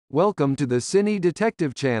Welcome to the Cine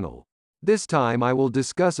Detective Channel. This time I will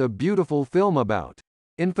discuss a beautiful film about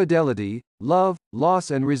infidelity, love,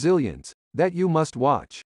 loss and resilience that you must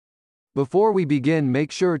watch. Before we begin,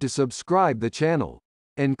 make sure to subscribe the channel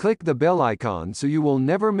and click the bell icon so you will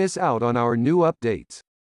never miss out on our new updates.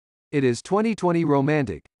 It is 2020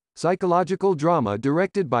 romantic, psychological drama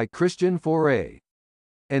directed by Christian Fauré.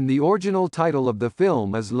 And the original title of the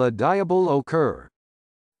film is Le Diable au Coeur.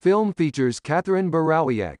 Film features Catherine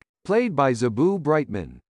Barawiak, played by Zabu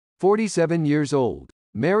Brightman. 47 years old,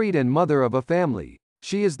 married and mother of a family,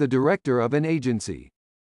 she is the director of an agency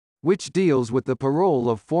which deals with the parole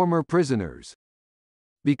of former prisoners.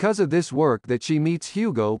 Because of this work that she meets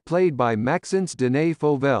Hugo, played by Maxence Denis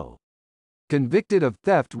Fauvel, convicted of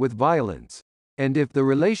theft with violence. And if the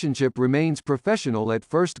relationship remains professional at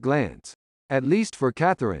first glance, at least for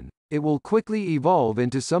Catherine, it will quickly evolve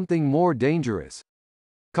into something more dangerous.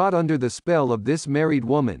 Caught under the spell of this married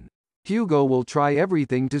woman, Hugo will try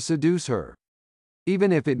everything to seduce her,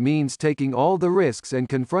 even if it means taking all the risks and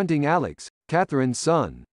confronting Alex, Catherine's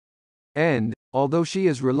son. And, although she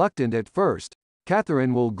is reluctant at first,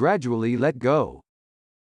 Catherine will gradually let go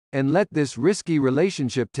and let this risky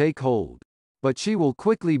relationship take hold. But she will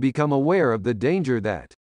quickly become aware of the danger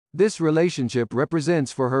that this relationship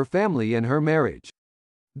represents for her family and her marriage.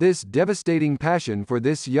 This devastating passion for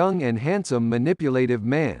this young and handsome manipulative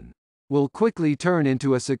man will quickly turn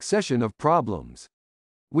into a succession of problems.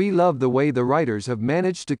 We love the way the writers have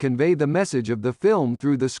managed to convey the message of the film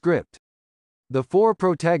through the script. The four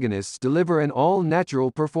protagonists deliver an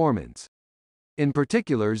all-natural performance. In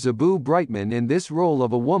particular, Zabu Brightman in this role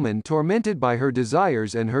of a woman tormented by her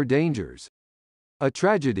desires and her dangers. A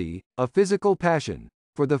tragedy, a physical passion,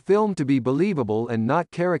 for the film to be believable and not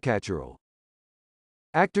caricatural.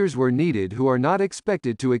 Actors were needed who are not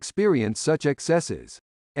expected to experience such excesses.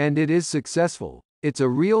 And it is successful. It's a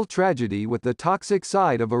real tragedy with the toxic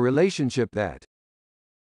side of a relationship that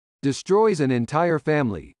destroys an entire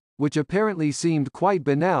family, which apparently seemed quite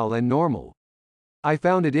banal and normal. I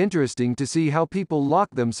found it interesting to see how people lock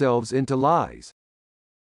themselves into lies.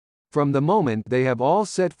 From the moment they have all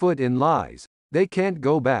set foot in lies, they can't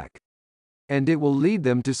go back. And it will lead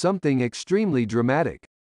them to something extremely dramatic.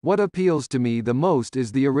 What appeals to me the most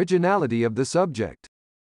is the originality of the subject.